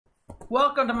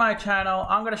Welcome to my channel.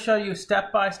 I'm going to show you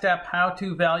step-by-step how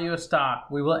to value a stock.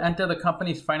 We will enter the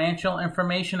company's financial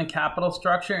information and capital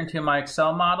structure into my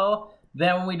Excel model.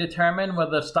 Then we determine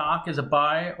whether the stock is a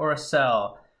buy or a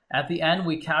sell. At the end,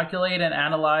 we calculate and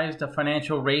analyze the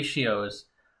financial ratios.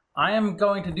 I am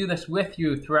going to do this with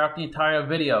you throughout the entire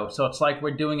video, so it's like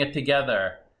we're doing it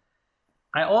together.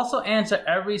 I also answer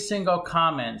every single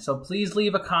comment, so please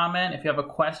leave a comment if you have a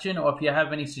question or if you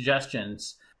have any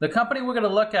suggestions. The company we're going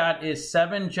to look at is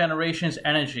 7 Generations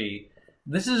Energy.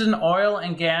 This is an oil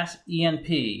and gas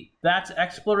E&P. That's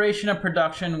exploration and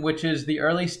production, which is the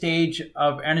early stage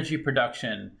of energy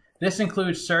production. This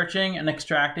includes searching and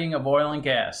extracting of oil and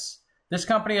gas. This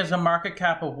company has a market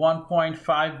cap of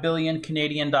 1.5 billion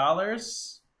Canadian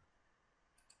dollars.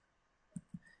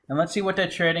 And let's see what they're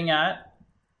trading at.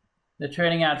 They're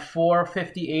trading at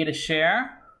 $4.58 a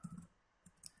share.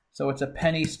 So it's a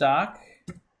penny stock.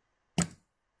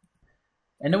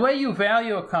 And the way you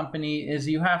value a company is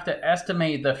you have to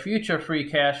estimate the future free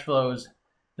cash flows,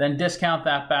 then discount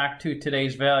that back to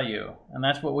today's value. And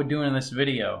that's what we're doing in this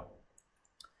video.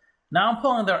 Now I'm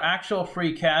pulling their actual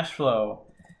free cash flow.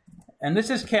 And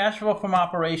this is cash flow from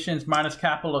operations minus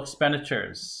capital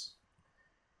expenditures.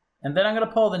 And then I'm going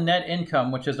to pull the net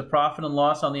income, which is the profit and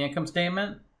loss on the income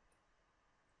statement.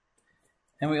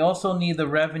 And we also need the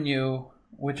revenue,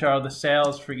 which are the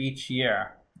sales for each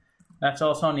year. That's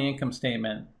also on the income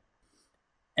statement.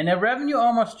 And their revenue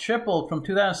almost tripled from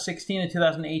 2016 to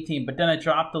 2018, but then it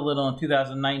dropped a little in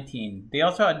 2019. They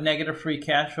also had negative free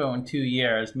cash flow in 2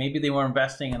 years. Maybe they were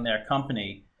investing in their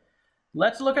company.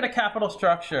 Let's look at a capital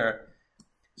structure.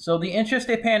 So the interest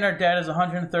they pay on their debt is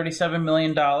 $137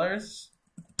 million.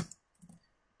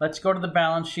 Let's go to the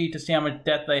balance sheet to see how much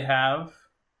debt they have.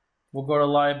 We'll go to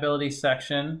liability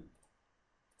section.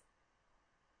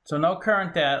 So no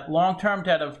current debt, long-term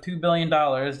debt of $2 billion,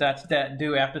 that's debt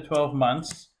due after 12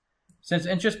 months. Since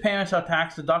interest payments are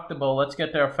tax deductible, let's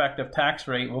get their effective tax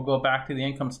rate. We'll go back to the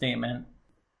income statement.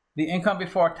 The income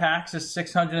before tax is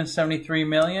 $673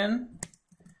 million.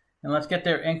 And let's get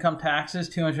their income taxes,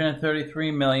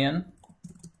 $233 million.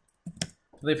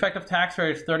 So the effective tax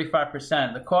rate is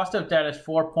 35%. The cost of debt is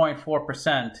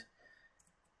 4.4%.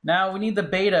 Now we need the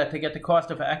beta to get the cost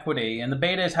of equity, and the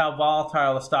beta is how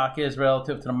volatile the stock is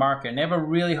relative to the market. And they have a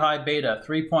really high beta,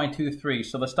 3.23,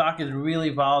 so the stock is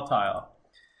really volatile.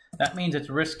 That means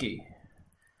it's risky.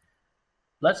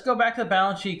 Let's go back to the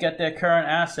balance sheet, get their current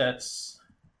assets.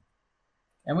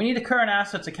 And we need the current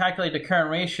assets to calculate the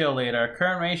current ratio later.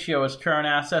 Current ratio is current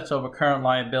assets over current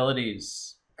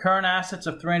liabilities. Current assets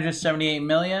of $378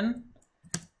 million.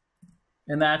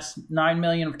 And that's $9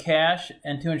 million of cash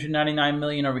and $299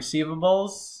 million of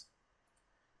receivables.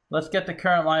 Let's get the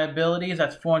current liabilities.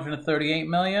 That's $438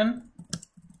 million.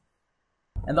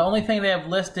 And the only thing they have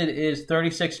listed is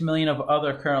 $36 million of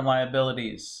other current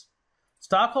liabilities.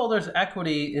 Stockholders'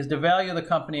 equity is the value of the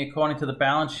company according to the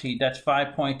balance sheet. That's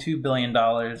 $5.2 billion.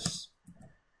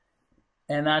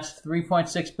 And that's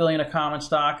 $3.6 billion of common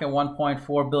stock and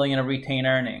 $1.4 billion of retained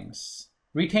earnings.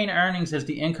 Retained earnings is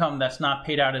the income that's not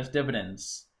paid out as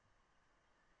dividends.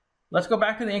 Let's go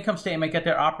back to the income statement, get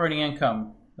their operating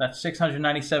income. That's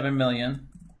 $697 million.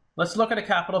 Let's look at a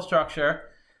capital structure.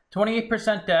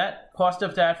 28% debt, cost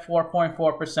of debt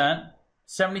 4.4%.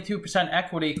 72%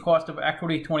 equity, cost of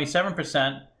equity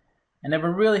 27%. And they have a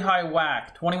really high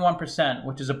WACC, 21%,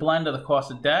 which is a blend of the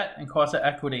cost of debt and cost of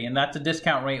equity. And that's a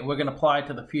discount rate we're going to apply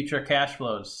to the future cash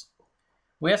flows.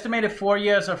 We estimated 4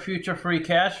 years of future free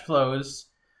cash flows.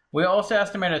 We also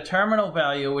estimated a terminal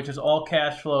value, which is all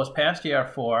cash flows past year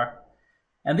 4.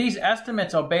 And these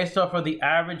estimates are based off of the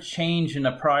average change in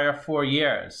the prior 4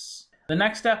 years. The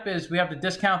next step is we have to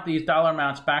discount these dollar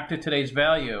amounts back to today's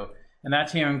value, and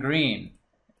that's here in green.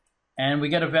 And we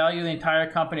get a value of the entire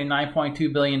company,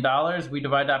 $9.2 billion. We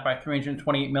divide that by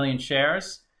 328 million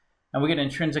shares, and we get an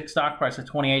intrinsic stock price of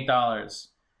 $28.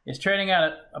 It's trading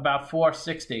at about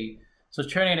 $4.60. So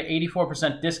it's trading at an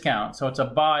 84% discount, so it's a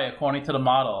buy according to the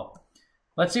model.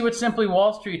 Let's see what Simply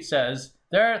Wall Street says.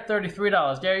 They're at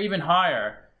 $33. They're even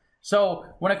higher. So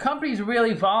when a company is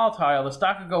really volatile, the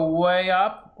stock could go way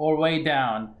up or way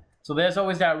down. So there's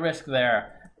always that risk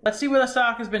there. Let's see where the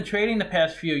stock has been trading the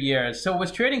past few years. So it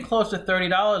was trading close to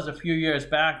 $30 a few years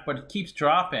back, but it keeps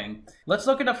dropping. Let's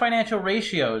look at the financial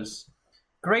ratios.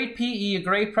 Great PE, a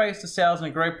great price to sales, and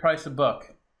a great price to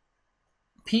book.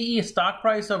 PE is stock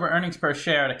price over earnings per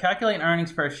share. To calculate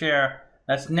earnings per share,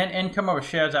 that's net income over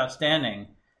shares outstanding.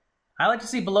 I like to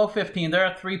see below 15. They're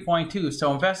at 3.2.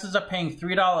 So investors are paying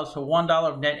 $3 for $1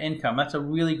 of net income. That's a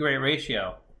really great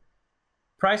ratio.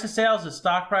 Price of sales is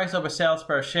stock price over sales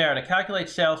per share. To calculate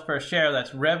sales per share,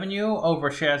 that's revenue over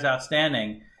shares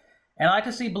outstanding. And I like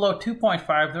to see below 2.5,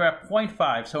 they're at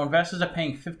 0.5. So investors are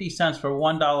paying 50 cents for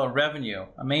 $1 revenue.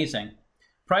 Amazing.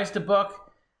 Price to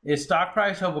book is stock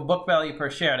price over book value per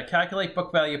share. To calculate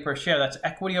book value per share, that's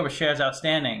equity over shares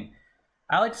outstanding.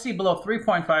 I like to see below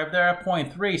 3.5, they're at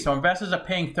 0.3. So investors are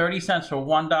paying 30 cents for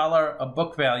 $1 of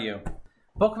book value.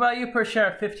 Book value per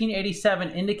share at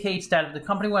 $15.87 indicates that if the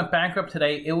company went bankrupt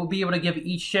today, it will be able to give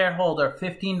each shareholder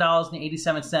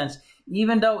 $15.87,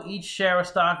 even though each share of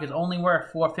stock is only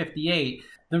worth $4.58.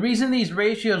 The reason these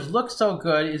ratios look so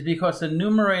good is because the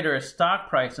numerator is stock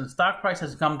price, and stock price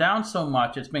has come down so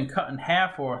much, it's been cut in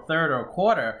half or a third or a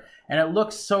quarter, and it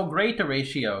looks so great, the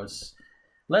ratios.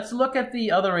 Let's look at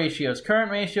the other ratios.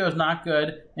 Current ratio is not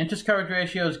good, interest coverage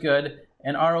ratio is good,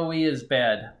 and ROE is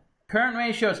bad. Current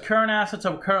ratio is current assets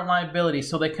over current liabilities,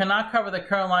 so they cannot cover the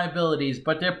current liabilities,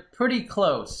 but they're pretty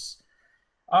close.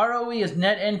 ROE is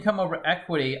net income over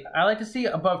equity. I like to see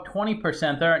above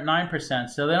 20%. They're at 9%,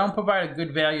 so they don't provide a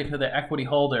good value to their equity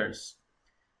holders.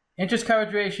 Interest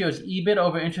coverage ratio is EBIT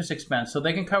over interest expense, so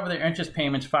they can cover their interest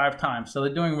payments 5 times, so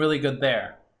they're doing really good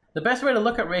there. The best way to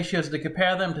look at ratios is to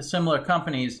compare them to similar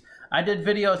companies. I did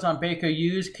videos on Baker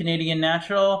Hughes, Canadian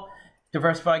Natural,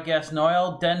 Diversified Gas and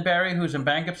Oil, Denbury, who's in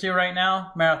bankruptcy right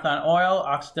now, Marathon Oil,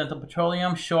 Occidental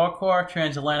Petroleum, Shorecore,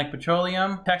 Transatlantic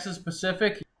Petroleum, Texas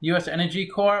Pacific, U.S. Energy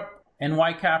Corp, and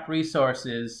Whitecap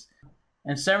Resources.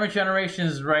 And 7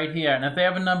 Generations is right here. And if they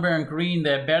have a number in green,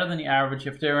 they're better than the average.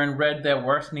 If they're in red, they're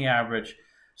worse than the average.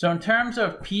 So in terms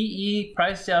of PE,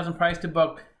 price to sales, and price to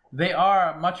book, they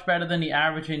are much better than the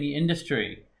average in the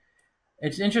industry.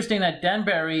 It's interesting that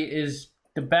Denbury is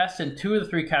the best in 2 of the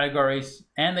 3 categories,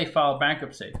 and they filed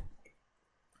bankruptcy.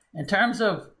 In terms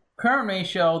of current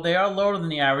ratio, they are lower than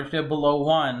the average. They're below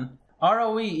 1.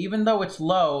 ROE, even though it's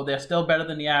low, they're still better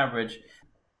than the average.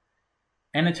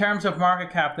 And in terms of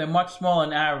market cap, they're much smaller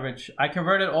than average. I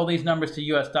converted all these numbers to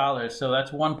US dollars, so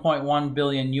that's 1.1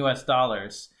 billion US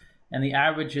dollars. And the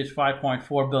average is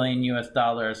 5.4 billion US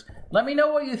dollars. Let me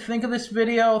know what you think of this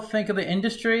video, think of the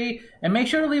industry, and make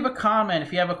sure to leave a comment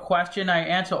if you have a question. I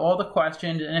answer all the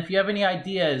questions, and if you have any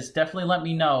ideas, definitely let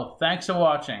me know. Thanks for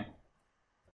watching.